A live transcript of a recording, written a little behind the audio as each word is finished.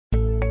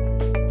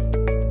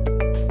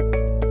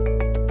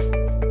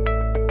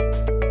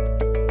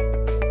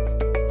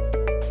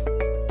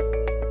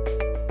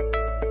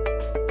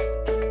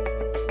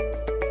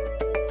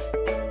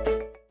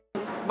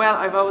Well,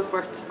 I've always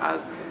worked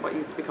as what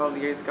used to be called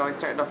years ago. I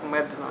started off in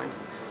web design,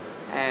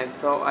 and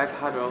so I've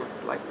had roles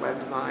like web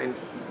designer,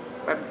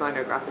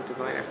 graphic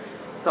designer.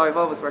 So I've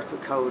always worked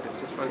with code,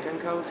 just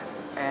front-end code.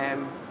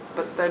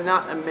 But they're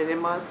not a million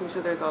miles from each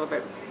other. It's all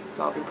about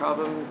solving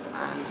problems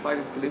and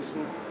finding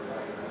solutions,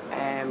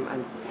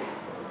 and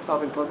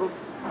solving puzzles.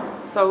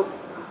 So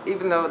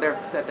even though they're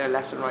set their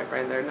left and right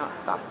brain, they're not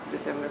that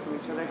dissimilar from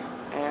each other.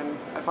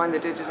 I find the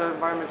digital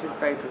environment is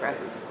very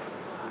progressive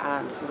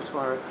and much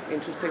more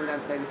interesting than,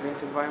 say, the print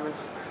environment.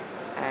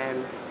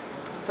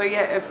 So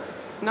yeah, it's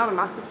not a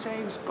massive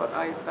change, but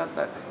I felt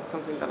that it's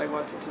something that I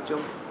wanted to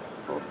jump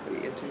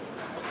fully into.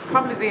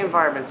 Probably the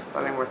environment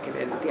that I'm working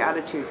in, the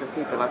attitudes of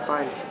people. I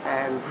find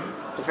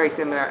they're very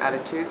similar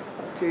attitudes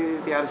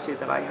to the attitude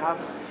that I have.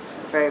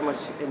 Very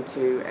much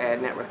into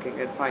networking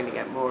and finding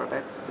out more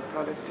about the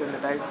product and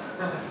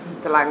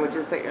about the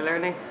languages that you're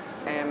learning.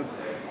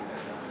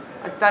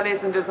 That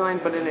is in design,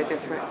 but to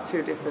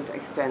a different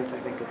extent. I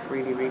think it's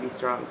really, really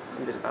strong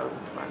in the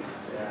development environment.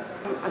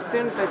 As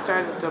soon as I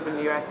started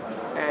DublinUX,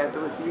 there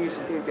was huge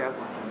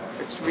enthusiasm,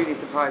 which really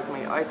surprised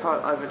me. I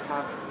thought I would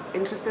have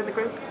interest in the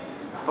group,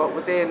 but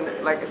within,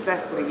 it's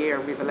less than a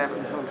year, we have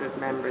 1,100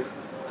 members.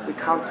 We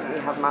constantly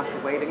have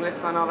massive waiting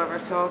lists on all of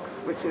our talks,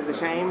 which is a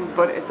shame,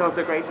 but it's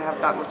also great to have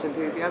that much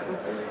enthusiasm.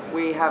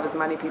 We have as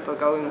many people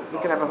going, we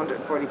can have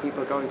 140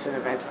 people going to an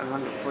event and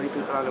 140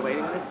 people on a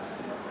waiting list.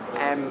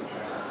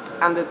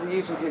 And there's a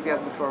huge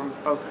enthusiasm from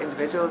both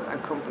individuals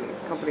and companies.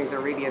 Companies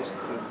are really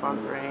interested in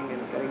sponsoring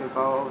and getting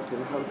involved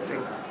and hosting,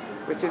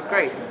 which is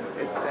great.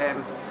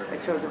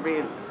 It shows a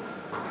real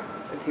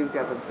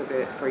enthusiasm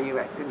for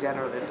UX in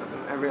general,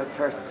 a real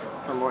thirst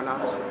for more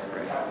knowledge, which is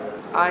great.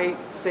 I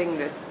sing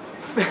this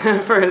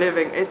for a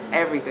living. It's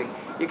everything.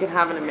 You can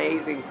have an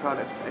amazing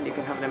product and you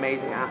can have an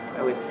amazing app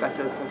that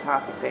does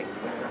fantastic things,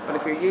 but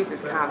if your users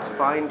can't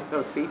find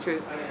those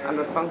features and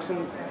those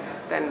functions,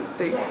 then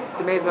they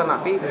may as well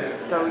not be there.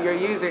 So your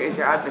user is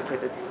your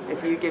advocate.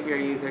 If you give your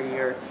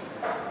user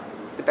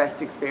the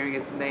best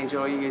experience and they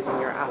enjoy using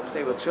your app,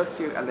 they will trust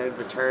you and they'll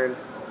return,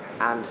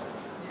 and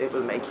it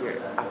will make your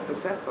app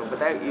successful.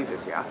 Without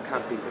users, your app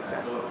can't be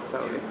successful.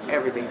 So it's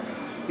everything.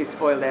 If you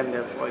spoil them,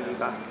 they'll spoil you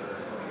back.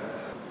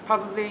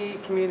 Probably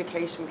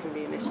communication can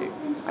be an issue.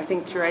 I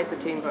think throughout the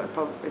team, but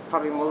it's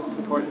probably most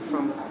important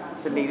from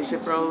the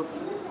leadership roles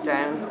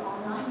down.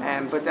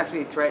 But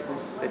definitely throughout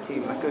the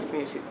team, good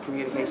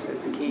communication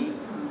is the key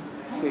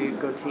to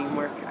good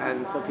teamwork,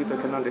 and so people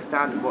can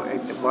understand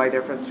why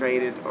they're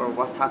frustrated or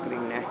what's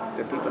happening next, and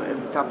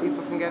it'll stop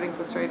people from getting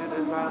frustrated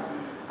as well.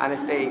 And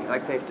if they,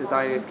 if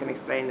designers can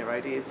explain their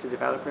ideas to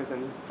developers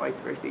and vice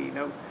versa,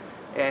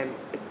 it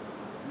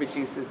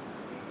reduces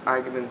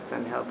arguments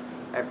and helps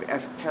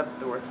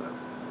the workflow.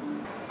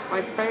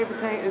 My favourite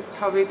thing is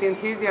probably the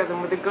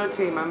enthusiasm with a good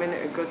team. I'm in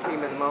a good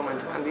team at the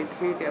moment, and the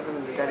enthusiasm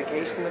and the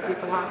dedication that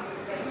people have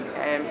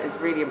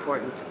is really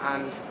important.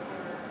 And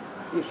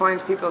you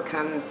find people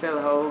can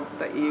fill holes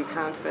that you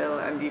can't fill,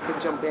 and you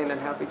can jump in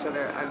and help each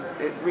other, and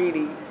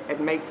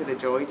it makes it a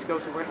joy to go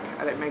to work,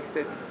 and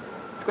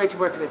it's great to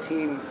work in a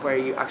team where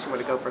you actually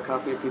want to go for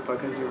coffee with people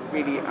because you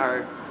really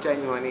are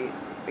genuinely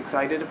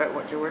excited about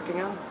what you're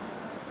working on,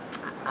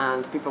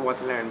 and people want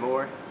to learn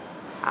more,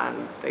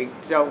 and they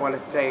don't want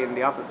to stay in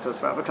the office till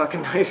 12 o'clock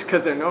at night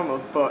because they're normal,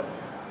 but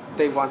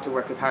they want to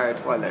work as hard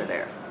while they're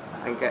there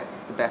and get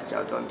the best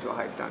job done to a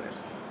high standard.